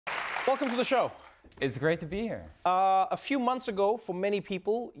Welcome to the show. It's great to be here. A few months ago, for many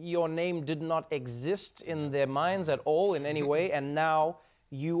people, your name did not exist in their minds at all in any way, and now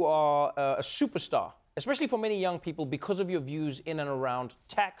you are a superstar, especially for many young people because of your views in and around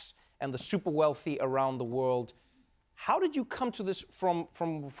tax and the super wealthy around the world. How did you come to this from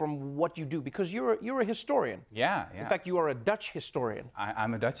what you do? Because you're a historian. Yeah. In fact, you are a Dutch historian.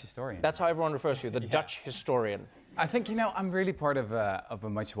 I'm a Dutch historian. That's how everyone refers to you, the Dutch historian. I think, I'm really part of a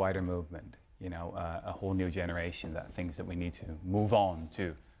much wider movement. A whole new generation that thinks that we need to move on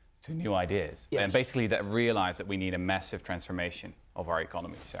to new ideas. Yes. And basically that realize that we need a massive transformation of our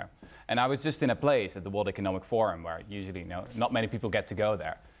economy. And I was just in a place at the World Economic Forum where usually, not many people get to go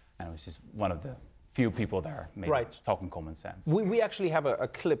there. And I was just one of the few people there, maybe talking common sense. We actually have a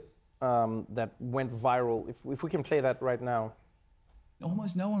clip that went viral. If we can play that right now.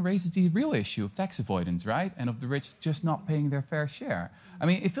 Almost no one raises the real issue of tax avoidance, right? And of the rich just not paying their fair share. I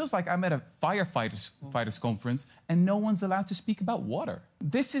mean, it feels like I'm at a fighters conference and no one's allowed to speak about water.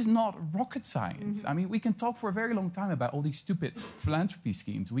 This is not rocket science. I mean, we can talk for a very long time about all these stupid philanthropy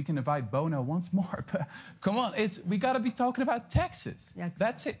schemes. We can invite Bono once more, but come on, we gotta be talking about taxes. Yeah, exactly.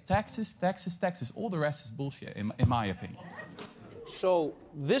 That's it, taxes, taxes, taxes. All the rest is bullshit, in my opinion. So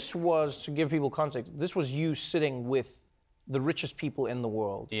this was, to give people context, this was you sitting with the richest people in the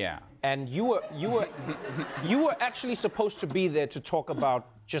world. Yeah. And you were actually supposed to be there to talk about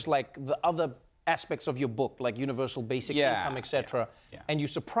just like the other aspects of your book, like universal basic income, etc. Yeah. And you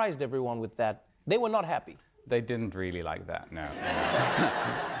surprised everyone with that. They were not happy. They didn't really like that, no.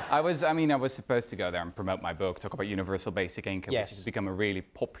 I was supposed to go there and promote my book, talk about universal basic income, which has become a really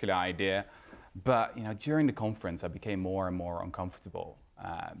popular idea. But during the conference, I became more and more uncomfortable.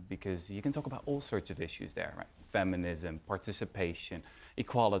 Because you can talk about all sorts of issues there, right? Feminism, participation,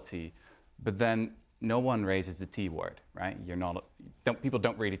 equality, but then no one raises the T word, right? People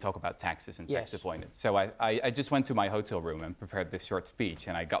don't really talk about taxes and tax avoidance. So I just went to my hotel room and prepared this short speech,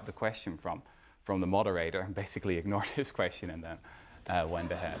 and I got the question from the moderator and basically ignored his question and then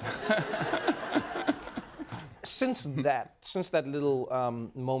went ahead. Since that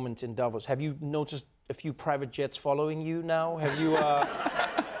little moment in Davos, have you noticed a few private jets following you now? Have you?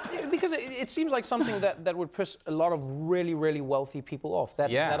 Because it seems like something that would piss a lot of really, really wealthy people off.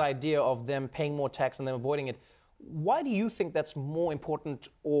 That idea of them paying more tax and them avoiding it. Why do you think that's more important,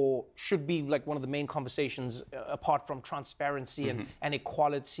 or should be like one of the main conversations apart from transparency and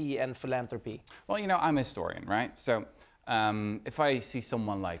equality and philanthropy? Well, I'm a historian, right? So. If I see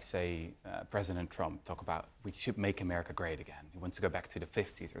someone like, say, President Trump talk about we should make America great again, he wants to go back to the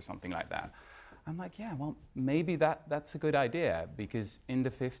 50s or something like that, I'm like, yeah, well, maybe that's a good idea, because in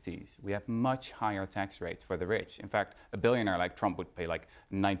the 50s, we have much higher tax rates for the rich. In fact, a billionaire like Trump would pay like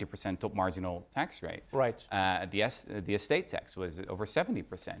 90% top marginal tax rate. Right. The estate tax was over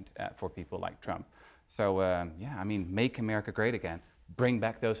 70% for people like Trump. So, make America great again. Bring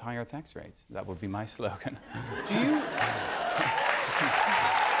back those higher tax rates. That would be my slogan. Do you?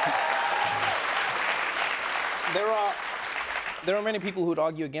 There are many people who would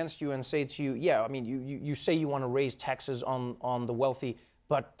argue against you and say to you, yeah, I mean, you say you want to raise taxes on the wealthy,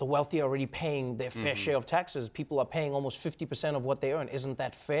 but the wealthy are already paying their fair share of taxes. People are paying almost 50% of what they earn. Isn't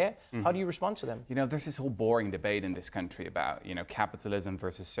that fair? How do you respond to them? There's this whole boring debate in this country about, capitalism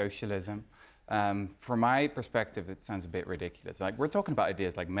versus socialism. From my perspective, it sounds a bit ridiculous. Like, we're talking about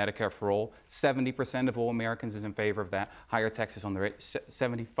ideas like Medicare for all. 70% of all Americans is in favor of that. Higher taxes on the rich,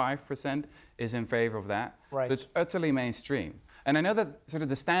 75% is in favor of that. Right. So it's utterly mainstream. And I know that sort of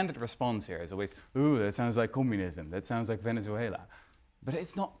the standard response here is always, ooh, that sounds like communism. That sounds like Venezuela. But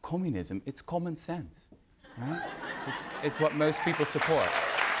it's not communism, it's common sense, right? It's what most people support.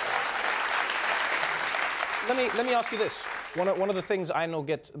 Let me ask you this. One of the things I know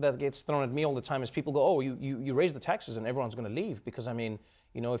that gets thrown at me all the time is people go, oh, you raise the taxes and everyone's going to leave, because I mean,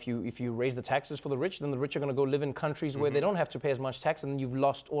 if you raise the taxes for the rich, then the rich are going to go live in countries where they don't have to pay as much tax, and then you've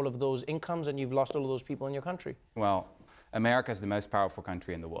lost all of those incomes and you've lost all of those people in your country. Well, America is the most powerful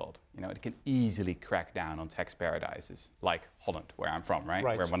country in the world. It can easily crack down on tax paradises, like Holland, where I'm from, right?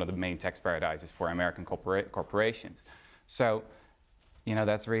 We're one of the main tax paradises for American corporations. So,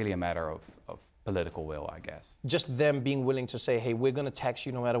 that's really a matter of political will, I guess. Just them being willing to say, hey, we're going to tax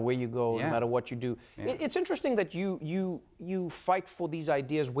you no matter where you go, no matter what you do. Yeah. It's interesting that you fight for these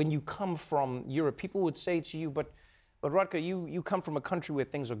ideas when you come from Europe. People would say to you, but Rutger, you come from a country where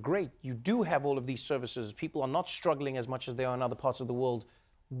things are great. You do have all of these services. People are not struggling as much as they are in other parts of the world.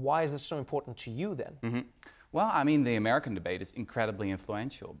 Why is this so important to you then? Well, I mean, the American debate is incredibly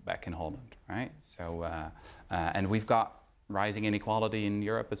influential back in Holland, right? So, and we've got rising inequality in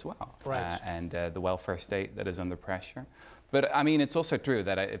Europe as well, right. And the welfare state that is under pressure. But I mean, it's also true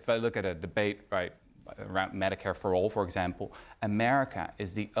that if I look at a debate, right, around Medicare for all, for example, America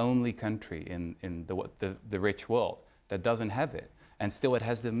is the only country in the rich world that doesn't have it. And still it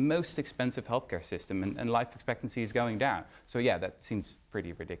has the most expensive healthcare system, and life expectancy is going down. So yeah, that seems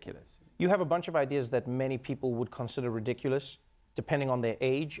pretty ridiculous. You have a bunch of ideas that many people would consider ridiculous, depending on their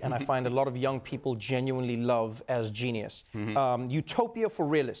age, and I find a lot of young people genuinely love as genius. Utopia for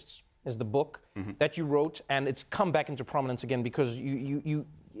Realists is the book that you wrote, and it's come back into prominence again because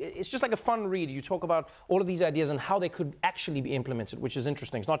it's just like a fun read. You talk about all of these ideas and how they could actually be implemented, which is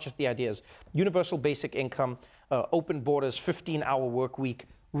interesting. It's not just the ideas. Universal basic income, open borders, 15-hour work week.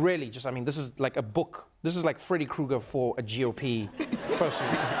 Really, just, I mean, this is like a book. This is like Freddy Krueger for a GOP person.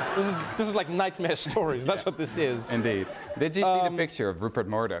 This is like nightmare stories. That's what this is. Indeed. Did you see the picture of Rupert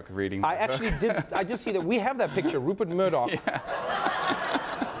Murdoch reading? I actually did. I did see that. We have that picture, Rupert Murdoch.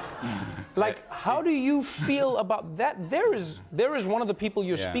 Like, how do you feel about that? There is one of the people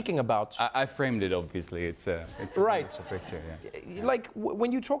you're speaking about. I framed it, obviously. It's a picture, yeah. Like,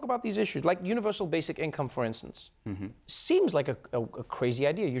 when you talk about these issues, like universal basic income, for instance, seems like a crazy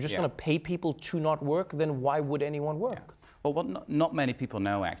idea. You're just going to pay people to not work, then why would anyone work? Yeah. Well, what not many people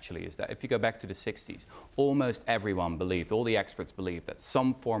know, actually, is that if you go back to the 60s, almost everyone believed, all the experts believed, that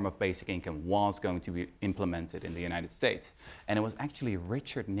some form of basic income was going to be implemented in the United States. And it was actually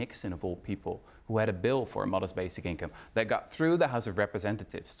Richard Nixon, of all people, who had a bill for a modest basic income that got through the House of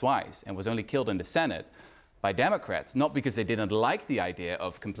Representatives twice and was only killed in the Senate by Democrats, not because they didn't like the idea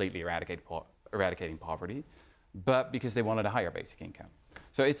of completely eradicating poverty, but because they wanted a higher basic income.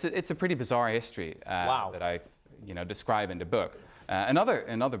 So it's a pretty bizarre history that I describe in the book.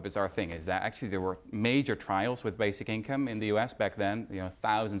 Another bizarre thing is that actually there were major trials with basic income in the US back then.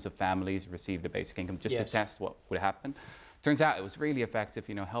 Thousands of families received a basic income just to test what would happen. Turns out it was really effective.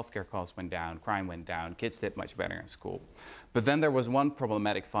 Healthcare costs went down, crime went down, kids did much better in school. But then there was one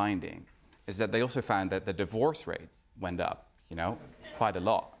problematic finding, is that they also found that the divorce rates went up, quite a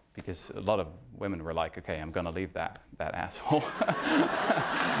lot. Because a lot of women were like, okay, I'm gonna leave that asshole.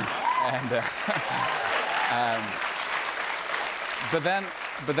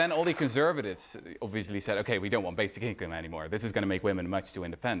 But then all the conservatives obviously said, okay, we don't want basic income anymore. This is going to make women much too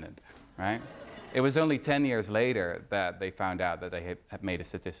independent, right? It was only 10 years later that they found out that they had made a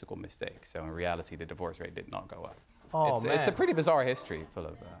statistical mistake. So in reality, the divorce rate did not go up. Oh, man. It's a pretty bizarre history full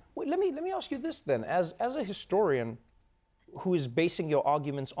of... Wait, let me ask you this then. As a historian who is basing your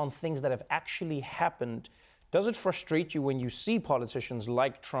arguments on things that have actually happened, does it frustrate you when you see politicians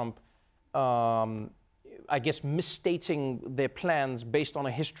like Trump I guess, misstating their plans based on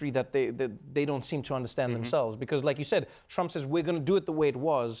a history that they don't seem to understand themselves? Because like you said, Trump says, we're going to do it the way it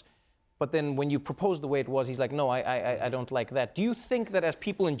was. But then when you propose the way it was, he's like, no, I don't like that. Do you think that as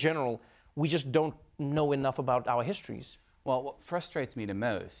people in general, we just don't know enough about our histories? Well, what frustrates me the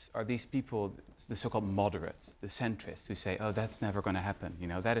most are these people, the so-called moderates, the centrists, who say, oh, that's never going to happen.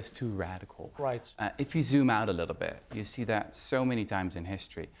 That is too radical. Right. If you zoom out a little bit, you see that so many times in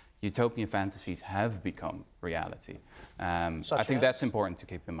history, utopian fantasies have become reality. I think that's important to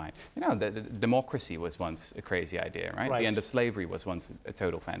keep in mind. The democracy was once a crazy idea, right? The end of slavery was once a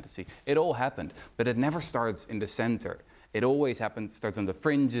total fantasy. It all happened, but it never starts in the center. It always starts on the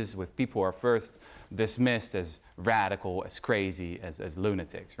fringes with people who are first dismissed as radical, as crazy, as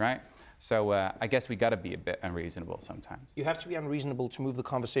lunatics, right? So I guess we got to be a bit unreasonable sometimes. You have to be unreasonable to move the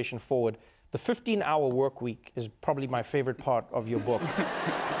conversation forward. The 15-hour work week is probably my favorite part of your book.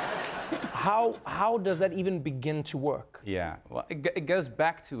 How does that even begin to work? Yeah, well, it goes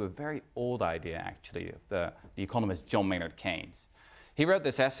back to a very old idea, actually, of the economist John Maynard Keynes. He wrote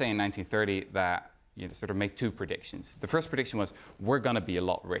this essay in 1930 that sort of made two predictions. The first prediction was, we're going to be a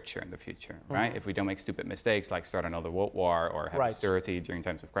lot richer in the future, right? If we don't make stupid mistakes like start another world war or have austerity during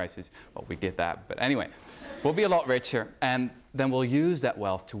times of crisis. Well, we did that, but anyway, we'll be a lot richer, and then we'll use that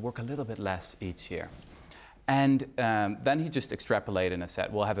wealth to work a little bit less each year. And then he just extrapolated and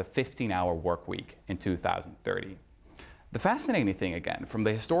said, we'll have a 15-hour work week in 2030. The fascinating thing, again, from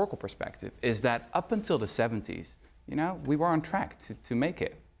the historical perspective, is that up until the 70s, we were on track to make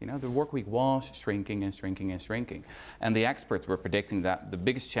it. The work week was shrinking and shrinking and shrinking. And the experts were predicting that the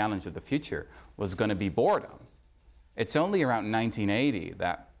biggest challenge of the future was going to be boredom. It's only around 1980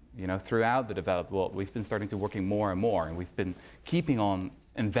 that, throughout the developed world, we've been starting to working more and more, and we've been keeping on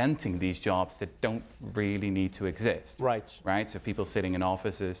inventing these jobs that don't really need to exist. Right? So people sitting in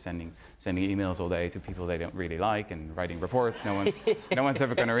offices, sending emails all day to people they don't really like, and writing reports no one's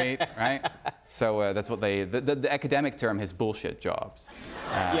ever going to read, right? So that's what the academic term is bullshit jobs.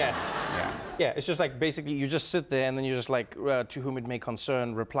 Yes. Yeah, it's just like basically you just sit there and then you're just like, to whom it may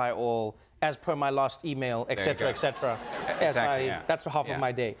concern, reply all, as per my last email, etc., etc. Yes, Exactly, that's half of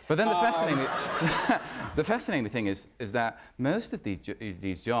my day. But then the fascinating thing is that most of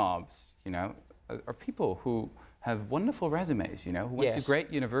these jobs, you know, are people who have wonderful resumes, you know, who went to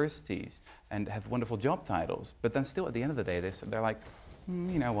great universities and have wonderful job titles, but then still at the end of the day, they're like,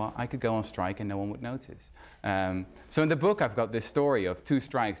 you know what, I could go on strike and no one would notice. So in the book, I've got this story of 2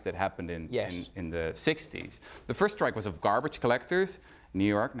 strikes that happened in the 60s. The first strike was of garbage collectors. New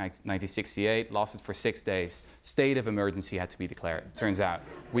York, 1968, lasted for 6 days. State of emergency had to be declared. Turns out,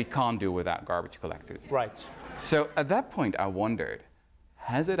 we can't do without garbage collectors. Right. So at that point, I wondered,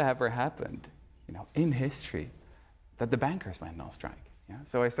 has it ever happened, you know, in history, that the bankers went on strike? Yeah,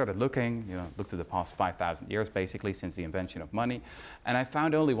 so I started looking, you know, looked at the past 5,000 years, basically, since the invention of money, and I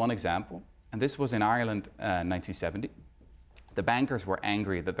found only one example, and this was in Ireland, 1970. The bankers were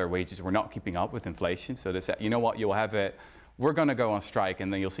angry that their wages were not keeping up with inflation, so they said, you know what, you'll have it, we're going to go on strike,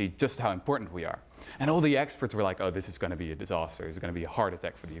 and then you'll see just how important we are. And all the experts were like, oh, this is going to be a disaster, it's going to be a heart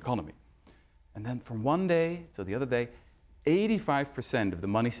attack for the economy. And then from one day to the other day, 85% of the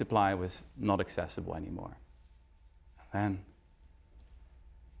money supply was not accessible anymore. And then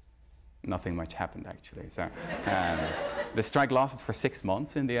nothing much happened, actually. So the strike lasted for 6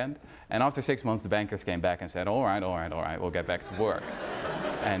 months in the end. And after 6 months, the bankers came back and said, all right, we'll get back to work.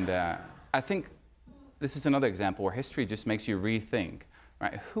 And I think this is another example where history just makes you rethink,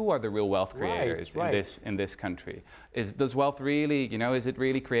 right? Who are the real wealth creators in this country? Does wealth really, you know, is it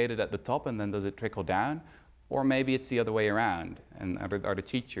really created at the top and then does it trickle down? Or maybe it's the other way around. And are the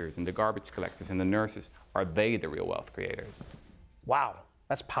teachers and the garbage collectors and the nurses, are they the real wealth creators? Wow.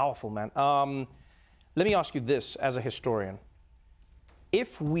 That's powerful, man. Let me ask you this as a historian.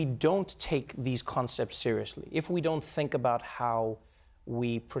 If we don't take these concepts seriously, if we don't think about how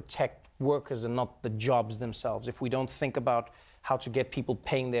we protect workers and not the jobs themselves, if we don't think about how to get people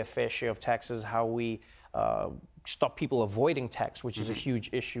paying their fair share of taxes, how we stop people avoiding tax, which is a huge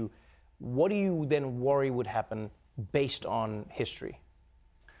issue, what do you then worry would happen based on history?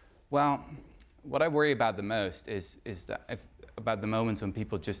 Well, what I worry about the most is that about the moments when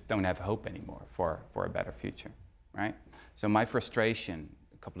people just don't have hope anymore for a better future, right? So my frustration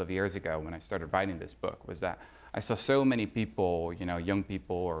a couple of years ago when I started writing this book was that I saw so many people, you know, young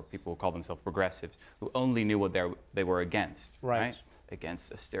people or people who call themselves progressives, who only knew what they were against, right?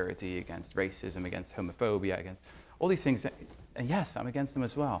 Against austerity, against racism, against homophobia, against all these things. And yes, I'm against them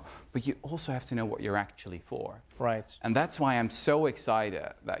as well. But you also have to know what you're actually for. Right. And that's why I'm so excited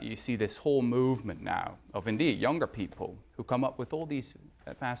that you see this whole movement now of indeed younger people who come up with all these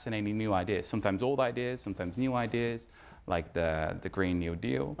fascinating new ideas, sometimes old ideas, sometimes new ideas, like the Green New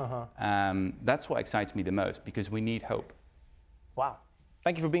Deal. That's what excites me the most, because we need hope. Wow.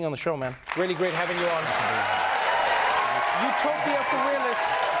 Thank you for being on the show, man. Really great having you on. Utopia for Realists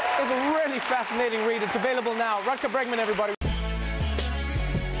is a really fascinating read. It's available now. Rutger Bregman, everybody.